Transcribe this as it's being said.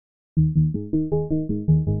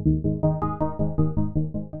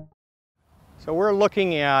So we're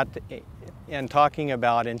looking at and talking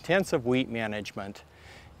about intensive wheat management.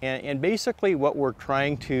 And basically what we're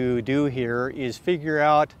trying to do here is figure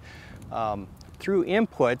out through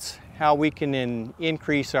inputs how we can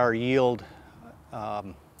increase our yield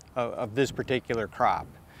of this particular crop.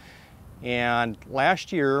 And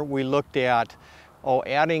last year we looked at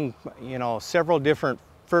adding several different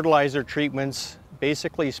fertilizer treatments,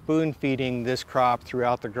 basically spoon feeding this crop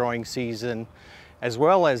throughout the growing season, as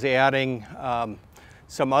well as adding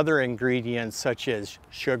some other ingredients such as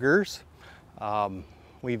sugars.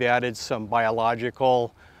 We've added some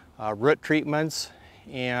biological root treatments,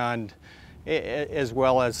 and as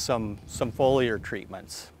well as some foliar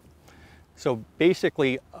treatments. So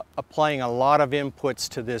basically applying a lot of inputs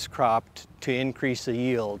to this crop to increase the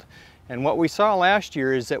yield. And what we saw last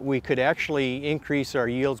year is that we could actually increase our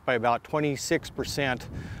yields by about 26%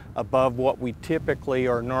 above what we typically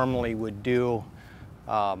or normally would do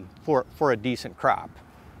for a decent crop.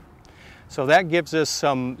 So that gives us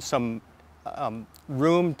some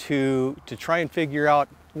room to try and figure out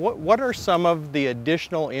what are some of the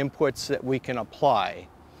additional inputs that we can apply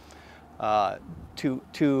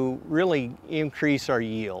to really increase our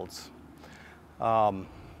yields.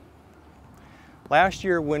 Last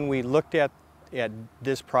year when we looked at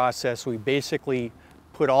this process, we basically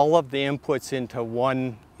put all of the inputs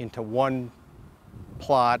into one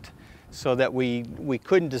plot so that we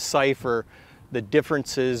couldn't decipher the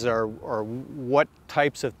differences or what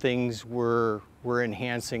types of things were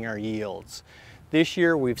enhancing our yields. This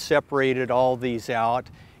year we've separated all these out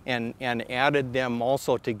and added them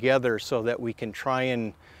also together so that we can try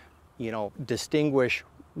and distinguish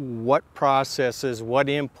what processes, what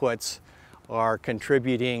inputs are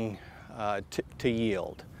contributing to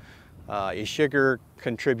yield. Is sugar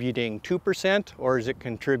contributing 2% or is it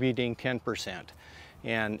contributing 10%?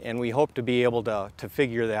 And we hope to be able to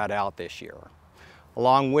figure that out this year.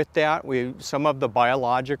 Along with that, some of the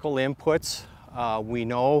biological inputs we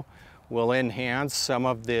know will enhance some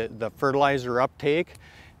of the fertilizer uptake,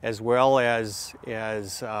 as well as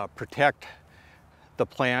protect the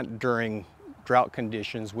plant during drought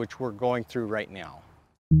conditions, which we're going through right now.